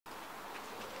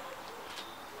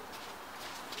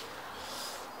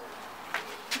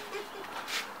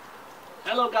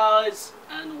Hello guys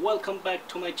and welcome back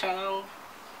to my channel.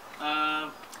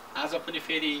 आज पनि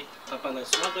फेरि तपाईलाई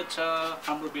स्वागत छ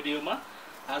हाम्रो भिडियोमा।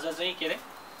 आज चाहिँ के रे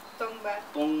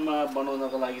तोङमा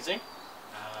बनाउनको लागि चाहिँ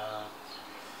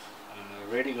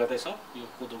रेडी गर्दैछौं। यो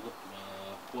कोदो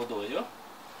हो, यो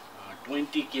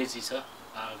 20 केजी छ।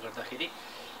 गर्दाखेरि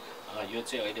यो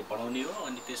चाहिँ अहिले बनाउने हो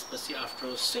अनि त्यसपछि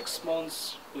after 6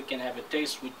 months we can have a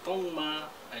taste with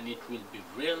Tongba and it will be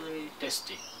really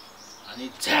tasty. अनि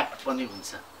झ्याप पनि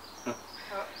हुन्छ।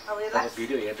 अब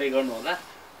भिडियो हेर्दै गर्नु होला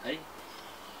है।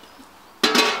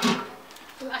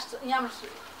 लास्ट यहाँ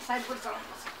साइड पर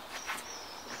चलाउनुपर्छ।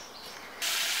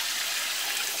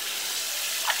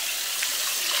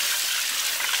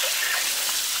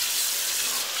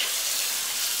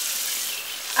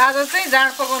 आज चाहिँ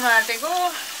जाँड पकाउन आँटेको।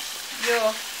 यो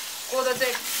कोदो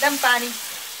चाहिँ एकदम पानी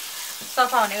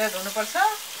सफा हुने गरी धुनुपर्छ।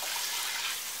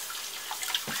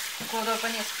 कोदो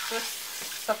पनि यस्तो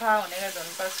सफा हुने गरी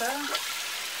धुनुपर्छ।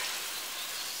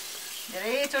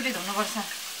 धेरैचोटि धुनुपर्छ।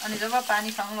 अनि जब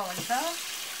पानी सङ्लो हुन्छ,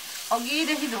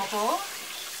 अघिदेखि धोको हो।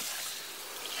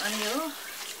 अनि यो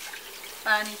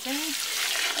पानी चाहिँ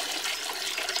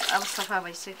अब सफा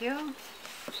भइसक्यो।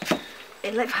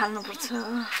 यसलाई फाल्नुपर्छ।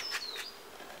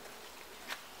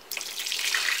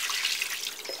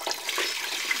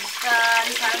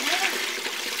 बिस्तारै फाल्ने।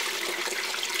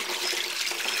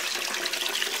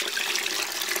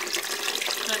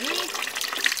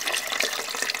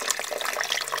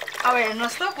 अब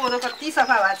हेर्नुहोस् त कोदो कति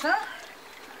सफा भएको छ।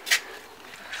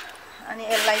 अनि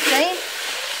यसलाई चाहिँ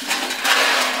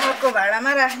अर्को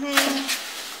भाँडामा राख्ने।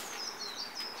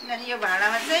 किनभने यो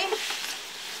भाँडामा चाहिँ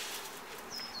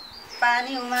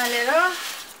पानी उमालेर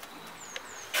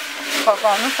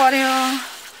पकाउनु पर्यो।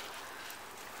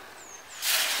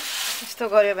 यस्तो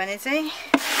गर्यो भने चाहिँ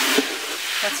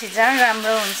पछि जाँड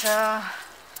राम्रो हुन्छ।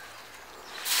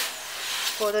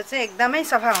 कोदो चाहिँ एकदमै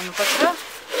सफा हुनुपर्छ।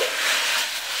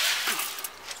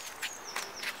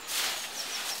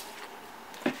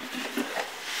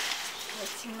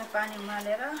 एकछिनमा पानी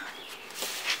उमालेर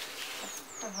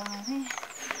बनाउने।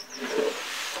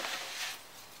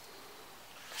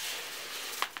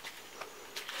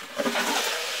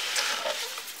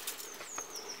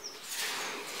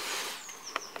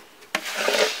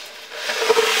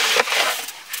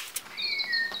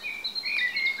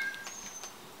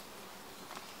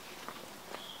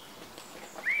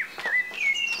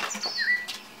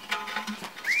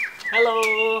 हेलो,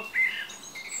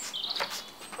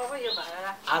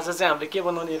 आज चाहिँ हामीले के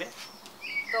बनाउने रे?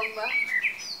 तोङबा।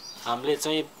 हामीले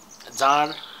चाहिँ जाँड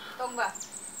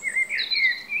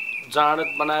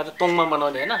बनाएर तोङमा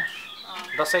बनाउने हैन?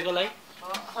 दशैंको लागि।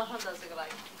 दशैंको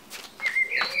लागि।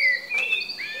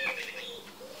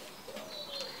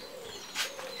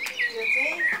 यो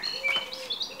चाहिँ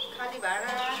खाली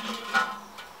भाँडा।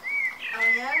 अब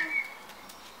यहाँ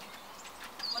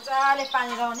मजाले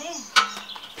पानी लगाउने।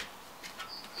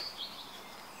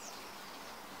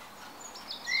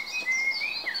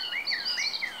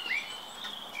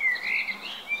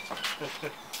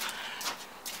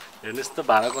 हेर्नुस् त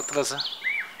भाँडा कत्रो छ।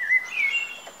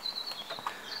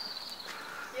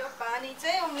 यो पानी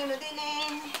चाहिँ उम्लिनु दिने।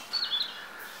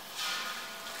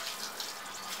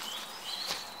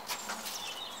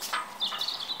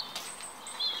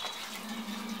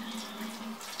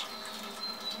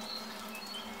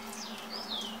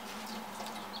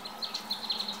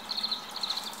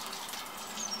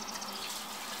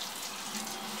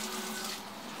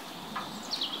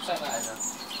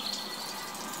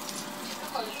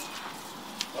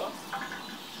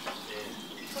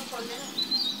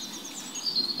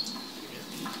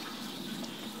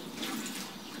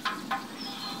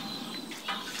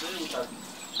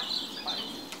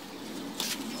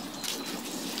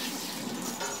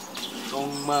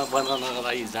 तोङमा बनाउनको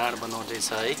लागि जाँड बनाउँदैछ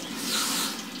है। यो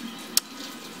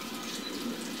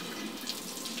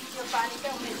पानी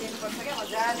चाहिँ उम्लिदिनुपर्छ क्या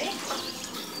मजाले।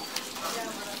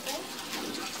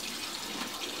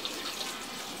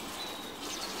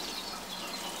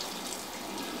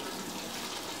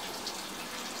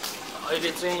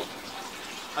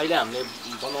 अहिले हामीले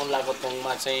बनाउन लागेको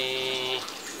तोङमा चाहिँ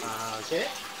के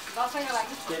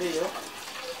रे यो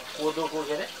कोदोको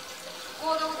के रे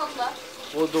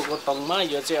कोदोको तोङमा।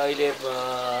 यो चाहिँ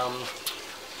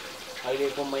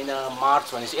अहिलेको महिना मार्च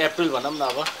भनेपछि अप्रिल भनौँ न।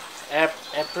 अब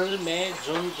अप्रिल मे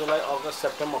जुन जुलाई अगस्त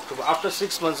सेप्टेम्बर अक्टोबर आफ्टर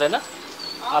 6 months हैन?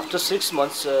 आफ्टर 6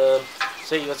 months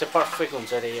चाहिँ यो चाहिँ पर्फेक्ट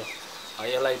हुन्छ रे। यो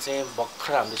यसलाई चाहिँ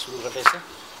भर्खर हामीले सुरु गर्दैछ।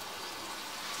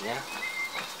 यहाँ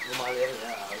उमालेर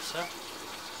हाल्छ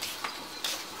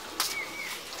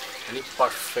अनि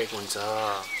पर्फेक्ट हुन्छ।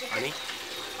 अनि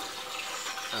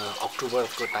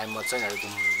अक्टोबरको टाइममा चाहिँ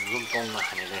धुमधुम तोङमा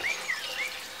खाने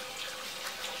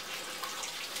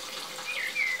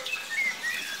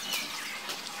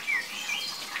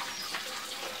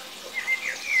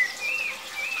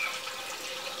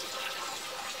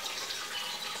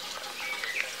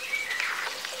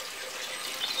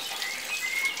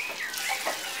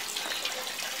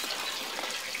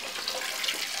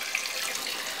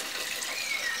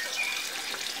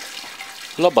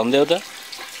ल भन्देऊ त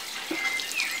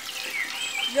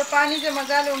यो पानी चाहिँ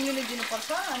मजाले उम्लिन दिनुपर्छ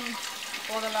अनि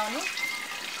कोदो लाउने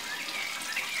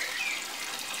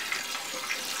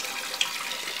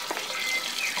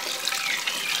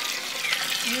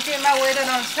मिठोमा वेदर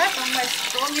अनुसार टङमा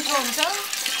यस्तो मिठो हुन्छ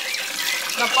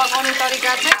र पकाउने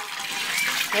तरिका चाहिँ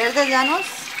हेर्दै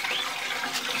जानुहोस्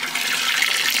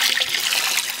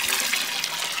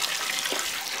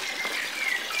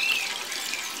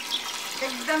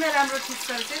एकदमै राम्रो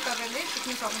टिप्सहरू चाहिँ तपाईँले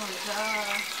सिक्न सक्नुहुन्छ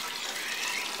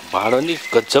भाँडो नि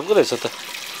गजबको रहेछ त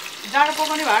जाडो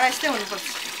पकाउने भाँडा यस्तै हुनुपर्छ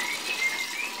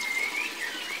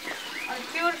अनि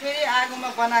प्योर फेरि आगोमा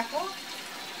बनाएको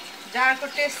जाडको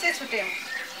टेस्ट चाहिँ छुट्टै हुन्छ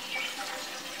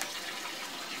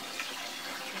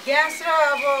ग्यास र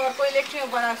अब अर्को इलेक्ट्रिकमा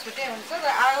बनाएको छुट्टै हुन्छ र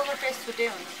आगोको टेस्ट छुट्टै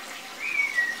हुन्छ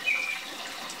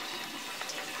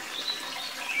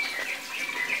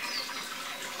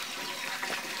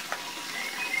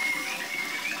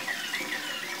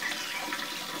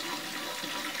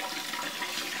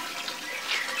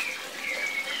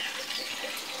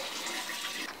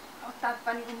तातो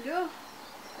पानी उम्ल्यो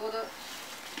कोदो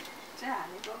चाहिँ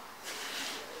हालेको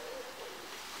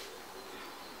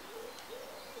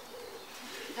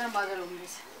एकदम मजाले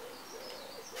उम्लिन्छ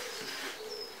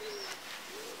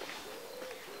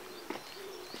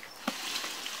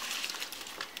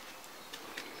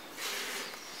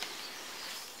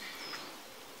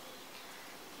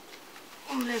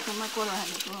उम्लेकोमा कोदो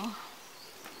हालेको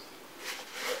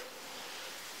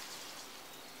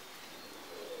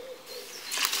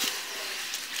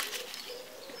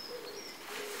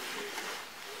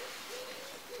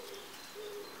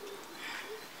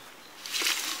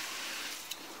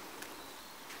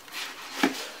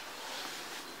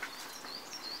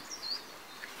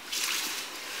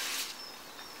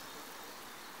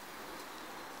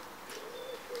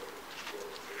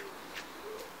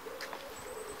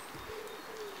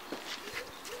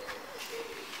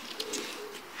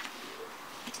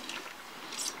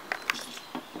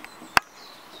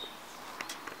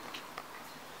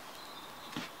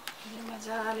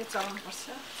मजाले चलाउनुपर्छ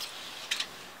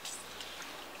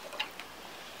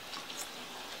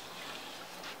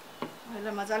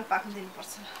अहिले मजाले पाक्न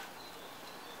दिनुपर्छ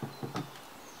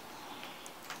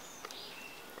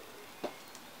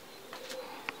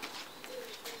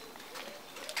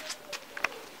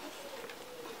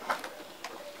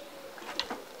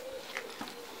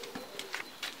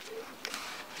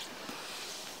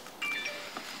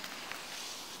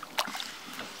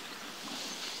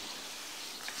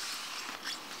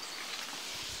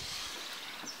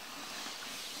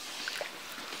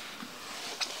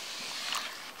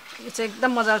यो चाहिँ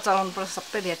एकदम मजाले चलाउनुपर्छ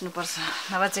सबै भेट्नुपर्छ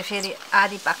नभए चाहिँ फेरि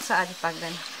आधी पाक्छ आधी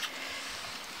पाक्दैन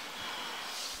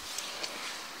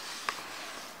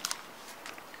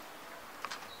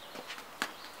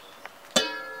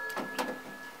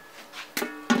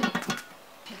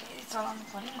फेरि चलाउनु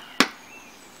पर्यो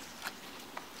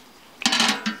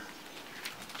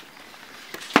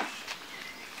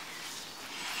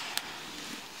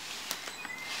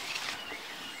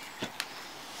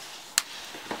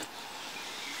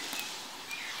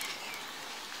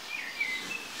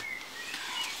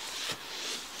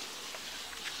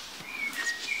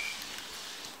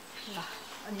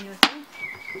अनि यो चाहिँ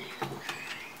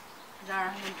जाडो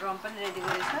खाने ड्रम पनि रेडी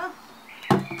गरेछ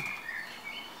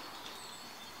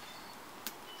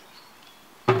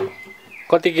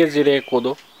कति केजी रे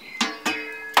कोदो 20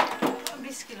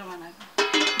 किलो बनाएको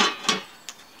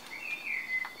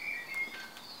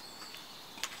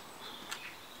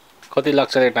कति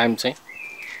लाग्छ रे टाइम चाहिँ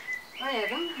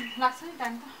हेरौँ लाग्छ नि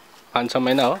टाइम त 5-6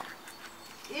 महिना हो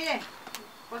ए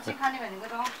पछि खाने भनेको त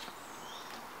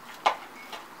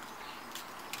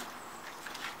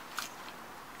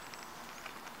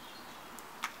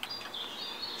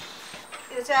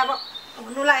यो चाहिँ अब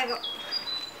हुनु लागेको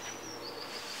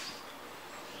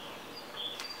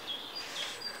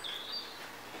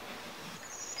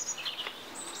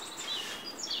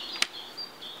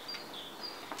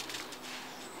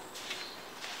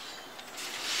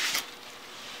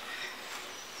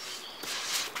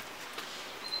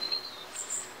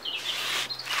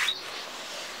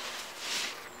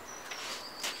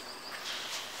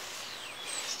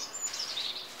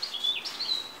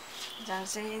जाड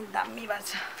चाहिँ दामी भएको छ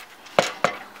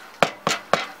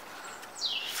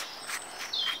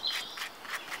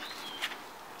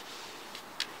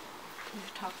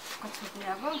ठक्क छुट्ने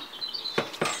अब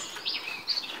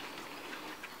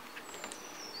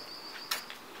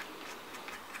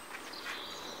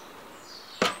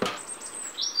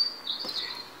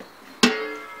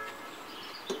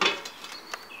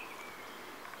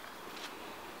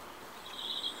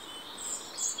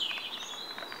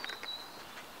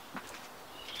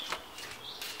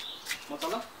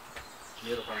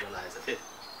मेरो पन्जा लागेछ फेरि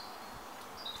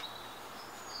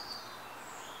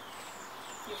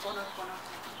यो बनाउनु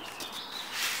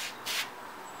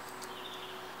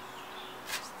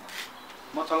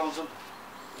म चलाउँछु नि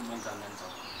त मन जान्दैन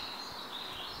चलाउनु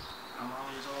आमा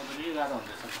यो चलाउँदा नि गाह्रो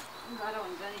हुँदैछ त गाह्रो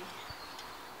हुन्छ नि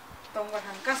तङ्बा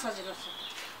खानु कहाँ सजिलो छ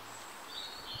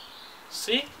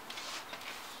सी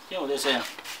के हुँदैछ यहाँ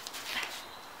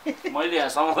मैले यहाँ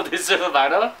समाउँदैछु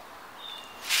भाँडो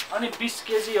अनि 20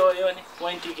 केजी हो यो अनि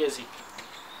 20 केजी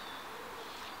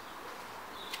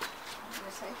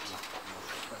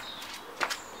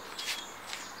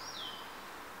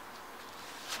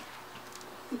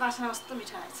बास्ना कस्तो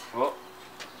मिठो आएछ हो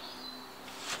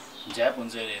झ्याप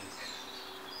हुन्छ अरे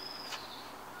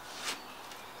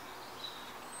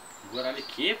गोराले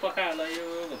के पकायो होला यो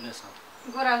भन्ने छ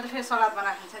गोराले त फेरि सलाद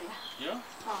बनाएर खान्छ यो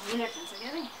मिलेट हुन्छ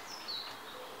क्या नि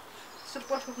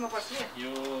सुपर फुक्नु पर्छ क्या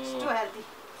यो कस्तो हेल्दी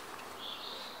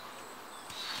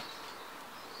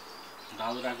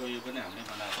दाउराको यो पनि हामीले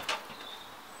बनाएर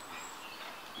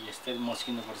यस्तै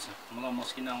मस्किनुपर्छ मलाई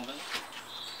मस्किन आउँदैन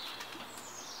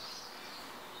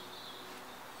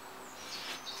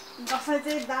दसैँ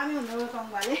चाहिँ दामी हुँदो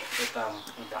तङ्बाले यता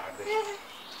ढाड्दै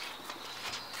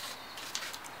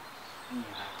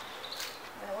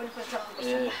वरिपरि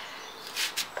चलाउनुपर्छ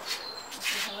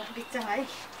बिचमा है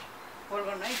होल्ड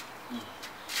गर्नु है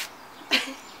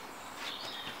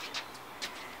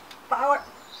power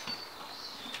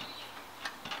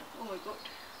oh my God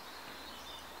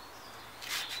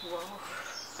wow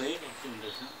सही के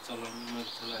हुँदैछ चलाउनु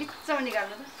बिचमा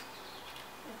निकाल्नु त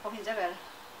पकिन्छ भएर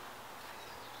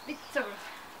बिचबाट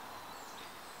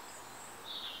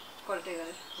कल्टे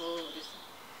गरेर हो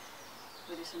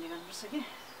त्यसो निकाल्नुपर्छ कि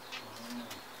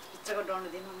बिचको डढ्नु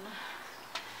दिनुहुन्न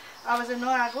अब चाहिँ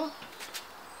नआएको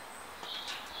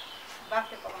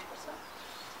बाफले पकाउनुपर्छ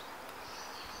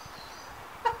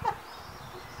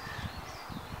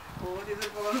हो त्यो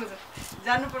पकाउनु छ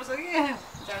जान्नुपर्छ कि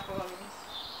चाड पकाउनु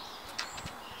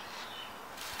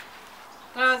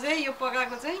तर चाहिँ यो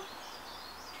पकाएको चाहिँ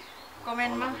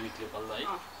कमेन्टमा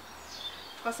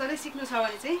कसैले सिक्नु छ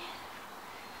भने चाहिँ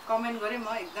कमेन्ट गरेँ म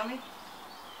एकदमै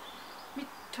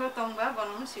मिठो तङ्बा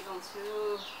बनाउनु सिकाउँछु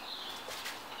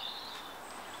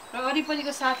र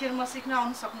वरिपरिको साथीहरू म सिक्न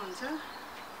आउनु सक्नुहुन्छ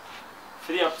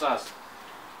फ्री अफ चार्ज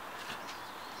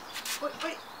हो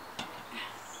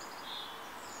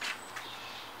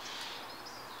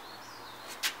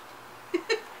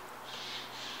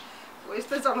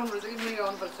यस्तै चलाउनुपर्छ कि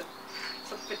मिलाउनुपर्छ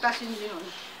सबै टाँसिदिनु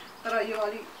हुनु तर यो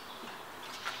अलिक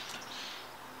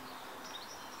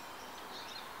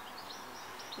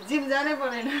जिम जानै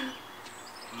परेन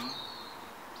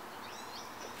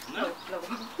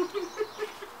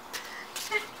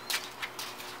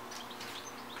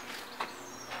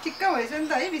ठिक्क भएछ नि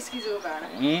त है 20 केजीको भाँडा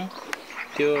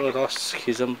त्यो रस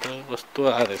खिचम त कस्तो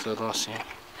आएछ रस यहाँ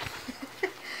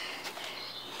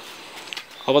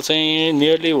अब चाहिँ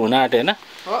नियरली हुन आँट्यो होइन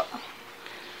हो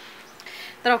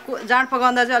तर जाँड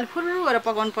पकाउँदा चाहिँ अलिक फुर्रु गरेर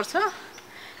पकाउनु पर्छ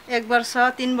 1 वर्ष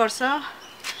 3 वर्ष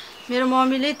मेरो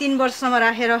मम्मीले 3 वर्षसम्म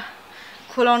राखेर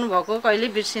खुलाउनु भएको कहिले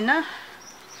बिर्सिन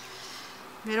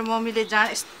मेरो मम्मीले जाँड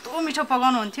यस्तो मिठो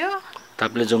पकाउनुहुन्थ्यो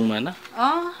ताप्लेजुङमा होइन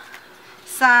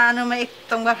सानोमा एक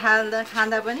तङ्बा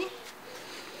खाँदा पनि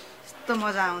यस्तो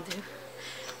मजा आउँथ्यो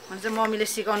भने चाहिँ मम्मीले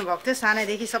सिकाउनु भएको थियो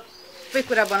सानैदेखि सबै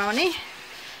कुरा बनाउने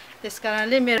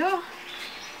त्यसकारणले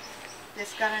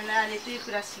अहिले त्यही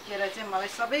कुरा सिकेर चाहिँ मलाई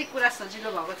सबै कुरा सजिलो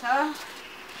भएको छ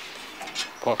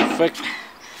पर्फेक्ट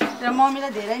र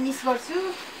मम्मीलाई धेरै मिस गर्छु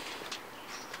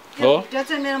त्यो भिडियो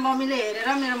चाहिँ मेरो मम्मीले हेरेर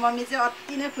मेरो मम्मी चाहिँ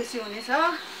अति नै खुसी हुनेछ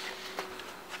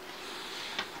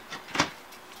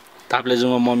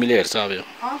ताप्लेजुङमा मम्मीले हेर्छ अब यो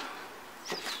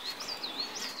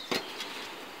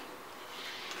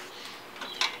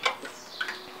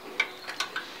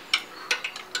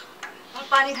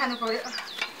पानी खानु पर्यो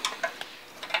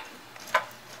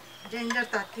डेन्जर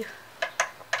तात्यो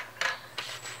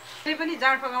त्यही पनि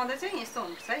जाँड पकाउँदा चाहिँ यस्तो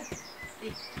हुनुपर्छ है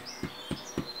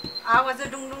आवाज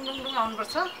चाहिँ डुङ डुङ डुङ डुङ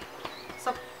आउनुपर्छ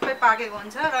सबै पाकेको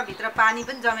हुन्छ र भित्र पानी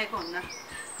पनि जमेको हुन्न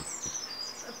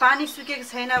पानी सुकेको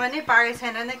छैन भने पाकेको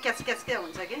छैन भने क्याच क्याचकै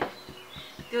हुन्छ कि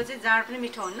त्यो चाहिँ जाँड पनि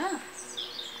मिठो हुन्न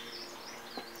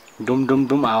डुम डुम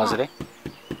डुम आवाज रे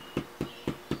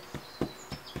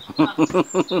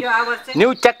यो आवाज चाहिँ न्यू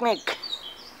टेक्निक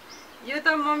यो त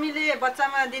मम्मीले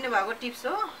बच्चामा दिनुभएको टिप्स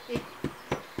हो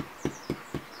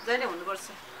जहिले हुनुपर्छ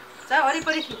चाहे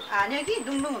वरिपरि हान्यो कि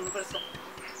डुङडुङ हुनुपर्छ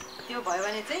त्यो भयो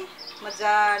भने चाहिँ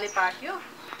मजाले पाक्यो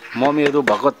मम्मीहरू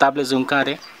भएको ताप्लेजुङ कहाँ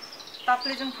रे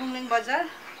ताप्लेजुङ फुङलिङ बजार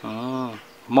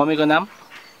मम्मीको नाम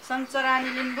सञ्चरानी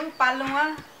लिम्बू पालुवा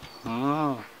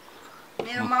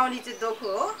मेरो माउली चाहिँ दोखु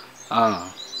हो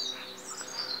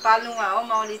पालुङा हो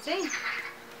मौली चाहिँ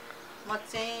म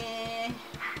चाहिँ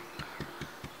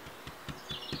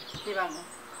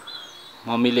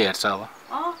मम्मीले हेर्छ अब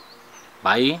अँ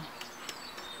भाइ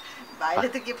भाइले त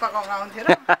के पकाउन आउँथ्यो र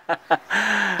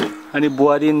अनि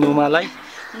बुहारी नुमालाई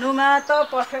नुमा त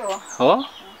पर्थ्यो हो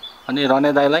अनि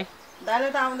रने दाइलाई दाइले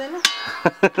त आउँदैन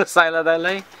साइला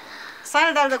दाइलाई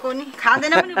साइला दाइ त कोनी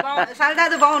खाँदैन पनि साइला दाइ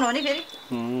त बाहुन हो नि फेरि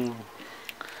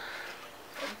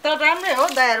तर राम्रै हो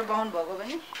दाइहरू बाहुन भएको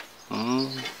पनि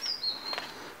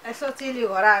यसो चिली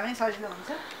घोरायो भने सजिलो हुन्छ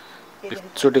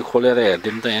एकचोटि खोलेर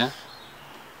हेरिदिउँ त यहाँ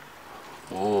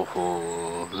ओहो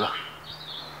ल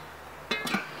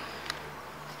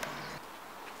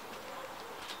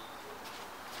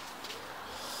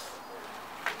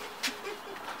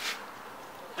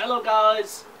Hello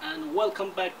guys and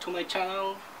welcome back to my channel.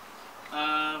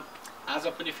 आज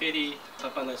पनि फेरि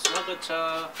तपाईलाई स्वागत छ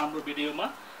हाम्रो भिडियोमा।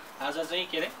 आज चाहिँ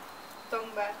के रे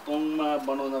तोङमा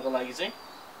बनाउनको लागि चाहिँ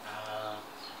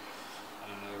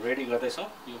रेडी गर्दैछौँ।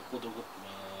 यो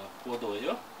कोदो हो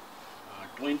यो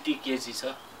 20 केजी छ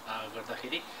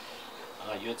गर्दाखेरि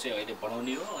यो चाहिँ अहिले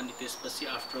बनाउने हो अनि त्यसपछि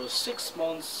after 6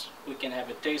 months we can have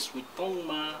a taste with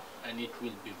Tongba and it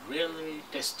will be really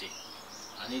tasty.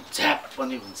 अनि झ्याप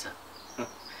पनि हुन्छ।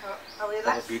 अब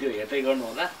भिडियो हेर्दै गर्नु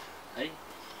होला है।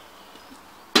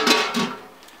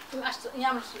 लास्ट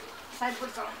यहाँ साइडबाट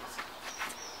चलाउनुपर्छ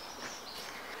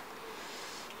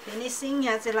फिनिसिङ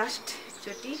यहाँ चाहिँ लास्ट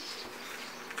एकचोटि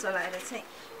चलाएर चाहिँ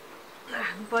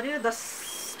राख्नु पर्यो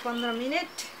 10-15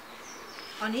 मिनट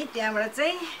अनि त्यहाँबाट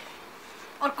चाहिँ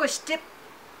अर्को स्टेप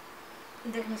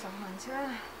देख्न सक्नुहुन्छ।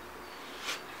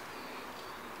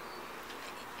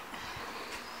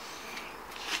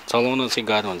 चलाउन चाहिँ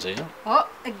गाह्रो हुन्छ यो हो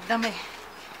एकदम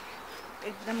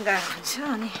गाह्रो हुन्छ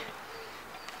अनि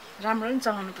राम्रो पनि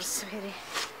चलाउनुपर्छ फेरि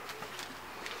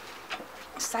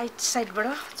साइडबाट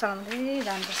चलाउँदै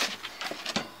जानुपर्छ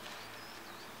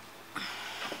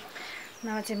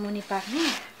नभए चाहिँ मुनि पाक्ने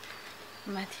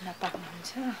माथि नपाक्नु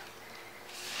हुन्छ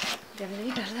त्यसले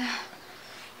गर्दा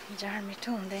जाँड मिठो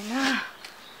हुँदैन।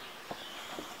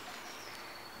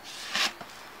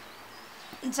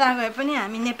 जहाँ गए पनि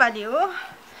हामी नेपाली हो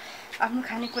आफ्नो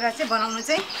खानेकुरा चाहिँ बनाउनु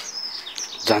चाहिँ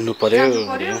जान्नु पर्यो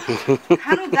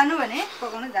खानु जानु भने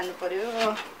पकाउनु जान्नु पर्यो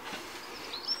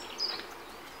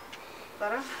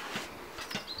तर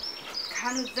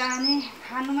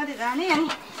खानु मात्रै जाने अनि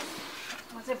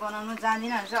म चाहिँ बनाउनु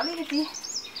जान्दिनँ भने चाहिँ अलिकति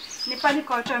नेपाली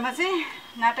कल्चरमा चाहिँ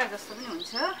नाटक जस्तो पनि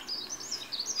हुन्छ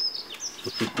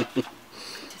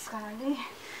त्यस कारणले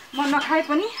म नखाए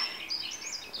पनि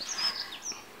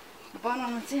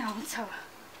बनाउनु चाहिँ आउँछ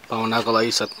पाहुनाको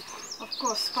लागि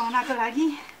अफकोर्स पाहुनाको लागि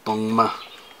तोङमा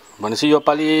भनेपछि यो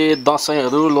पालि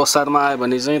दसैँहरू लोसारमा आयो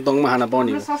भने चाहिँ तोङमा खान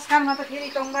पाउने हो। संस्कारमा त फेरि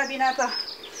तोङबा बिना त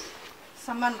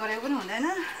सम्मान गरेको पनि हुँदैन।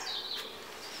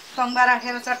 तोङबा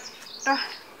राखेर चट्ट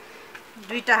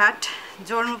दुईटा हात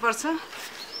जोड्नुपर्छ।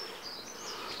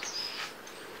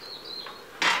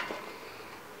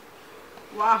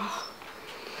 वाह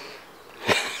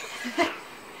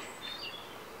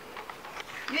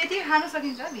यो यति खानु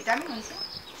सकिन्छ भिटामिन हुन्छ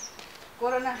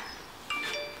कोरोना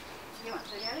के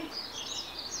भन्छ यार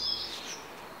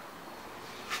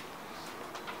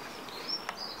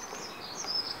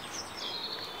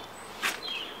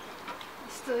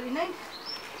यस्तरी नै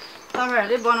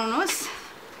तपाईँहरूले बनाउनुहोस्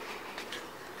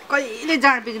कहिले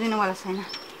जाँड बिग्रिनुवाला छैन।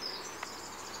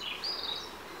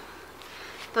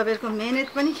 तपाईँहरूको मेहनत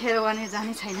पनि खेर गर्ने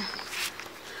जाने छैन।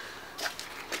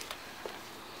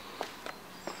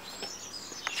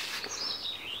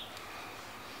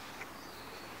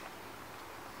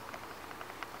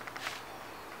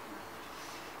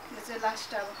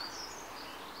 लास्ट अब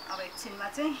एकछिनमा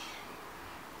चाहिँ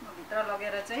म भित्र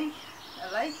लगेर चाहिँ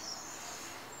यसलाई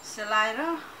सेलाएर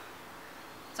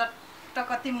चट्ट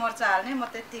कति मर्चा हाल्ने म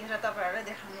त्यतिखेर तपाईँहरूलाई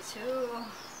देखाउने छु। यो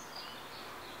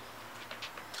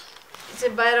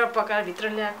चाहिँ बाहिर पकाएर भित्र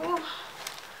ल्याएको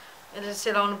यसले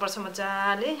सेलाउनु पर्छ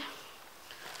मजाले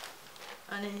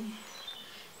अनि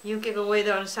युकेको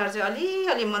वेदर अनुसार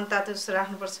चाहिँ अलि मनतातो जस्तो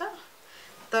राख्नुपर्छ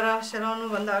तर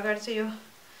सेलाउनुभन्दा अगाडि चाहिँ यो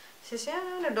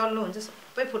सानो डल्लो हुन्छ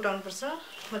सबै फुटाउनुपर्छ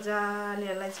मजाले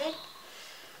यसलाई चाहिँ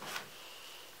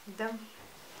एकदम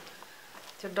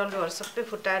त्यो डल्लोहरू सबै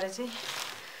फुटाएर चाहिँ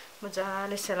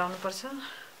मजाले सेलाउनुपर्छ।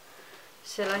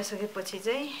 सेलाइसकेपछि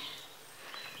चाहिँ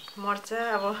मर्चा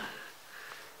अब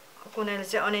कुनैले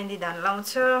चाहिँ अनेन्दी धान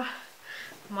लाउँछ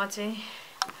म चाहिँ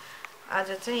आज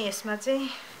चाहिँ यसमा चाहिँ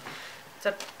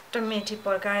चट्ट मेथी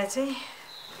पड्काएर चाहिँ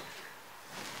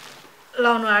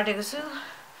लाउनु आँटेको छु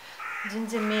जुन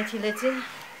चाहिँ मेथीले चाहिँ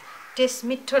टेस्ट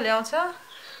मिठो ल्याउँछ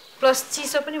प्लस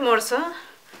चिसो पनि मर्छ।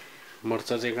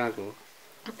 मर्चा चाहिँ कहाँको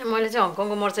मैले चाहिँ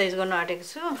हङकङको मर्चा युज गर्न आँटेको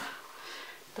छु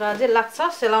तर अझै लाग्छ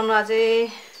सेलाउनु अझै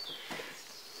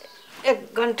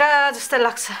 1 घन्टा जस्तो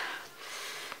लाग्छ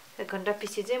 1 घन्टा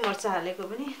पछि चाहिँ मर्चा हालेको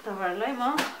पनि तपाईहरुलाई म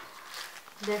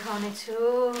देखाउने छु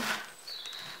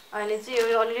अहिले चाहिँ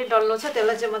यो अलि डल्लो छ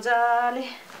त्यसलाई चाहिँ मजाले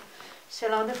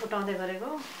सेलाउँदै फुटाउँदै गरेको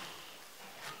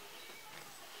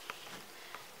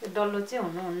यो डल्लो चाहिँ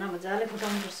हुनुहुन्न मजाले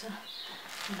फुटाउनु पर्छ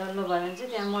डल्लो भयो भने चाहिँ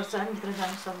त्यहाँ मर्चा पनि भित्र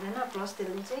जान सक्दैन प्लस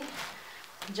त्यसले चाहिँ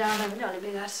जाँदा पनि अलि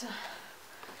बिगार्छ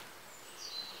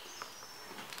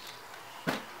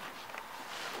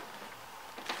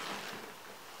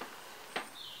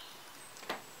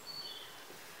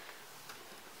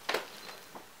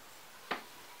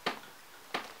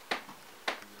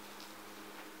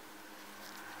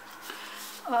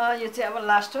यो चाहिँ अब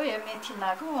लास्ट हो यो मेथी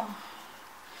लाको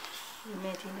यो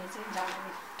मेथीले चाहिँ जाडो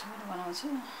मिठो बनाउँछ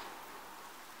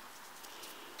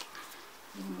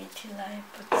मेथी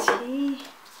लगाएपछि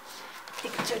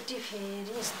एकचोटि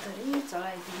फेरि यसरी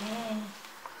चलाइदिने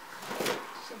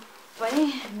सबै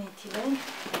मेथीलाई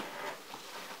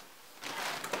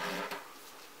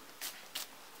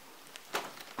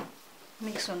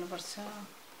मिक्स हुनुपर्छ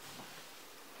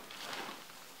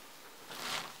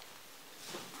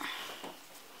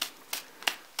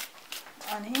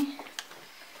अनि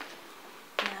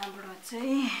यहाँबाट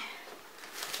चाहिँ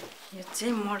यो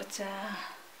चाहिँ मर्चा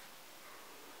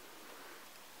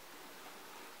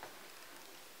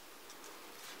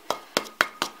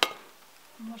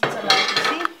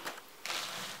लगाएपछि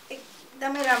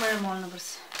एकदमै राम्ररी मोल्नुपर्छ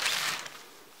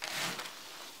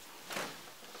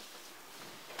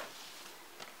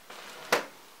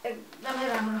एकदमै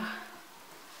राम्रो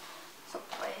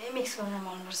सबै मिक्स गरेर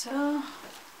मोल्नुपर्छ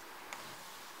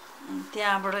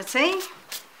त्यहाँबाट चाहिँ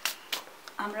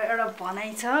हाम्रो एउटा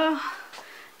भनाइ छ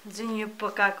जुन यो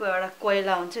पकाएको एउटा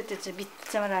कोइला हुन्छ त्यो चाहिँ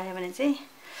बिचमा राख्यो भने चाहिँ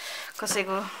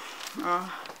कसैको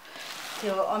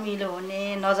त्यो अमिलो हुने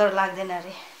नजर लाग्दैन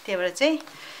अरे त्यही भएर चाहिँ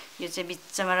यो चाहिँ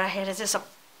बिचमा राखेर चाहिँ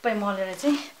सबै मलेर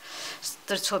चाहिँ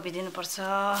यस्तो छोपिदिनुपर्छ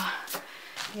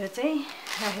यो चाहिँ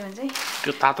राख्यो भने चाहिँ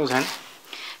त्यो तातो छैन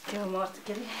त्यो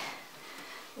के अरे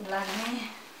लाग्ने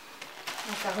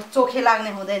चोखे लाग्ने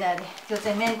हुँदैन अरे त्यो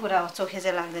चाहिँ मेन कुरा हो चोखे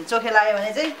चाहिँ लाग्दैन चोखे लाग्यो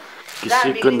भने चाहिँ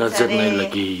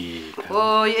हो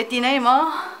यति नै म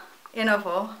एनफ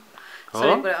हो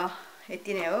सबै कुरा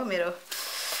यति नै हो मेरो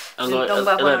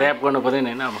र्याप गर्नु पर्दैन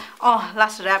हैन अब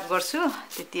लास्ट र्याप गर्छु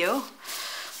त्यति हो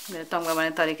मेरो टङ्बा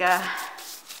बनाउने तरिका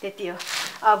त्यति हो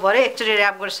अब भरे एकचोटि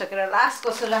र्याप गरिसकेर लास्ट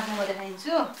कसो राख्नु म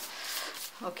देखाइदिन्छु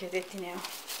ओके त्यति नै हो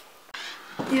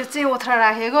यो चाहिँ ओथ्रा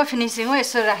राखेको फिनिसिङ हो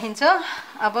यसो राखिन्छ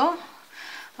अब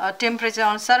टेम्परेचर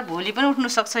अनुसार भोलि पनि उठ्नु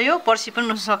सक्छ यो पर्सि पनि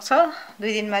उठ्नु सक्छ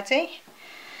 2 दिनमा चाहिँ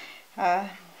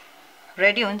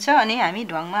रेडी हुन्छ अनि हामी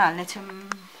ढुङ्गामा हाल्नेछौँ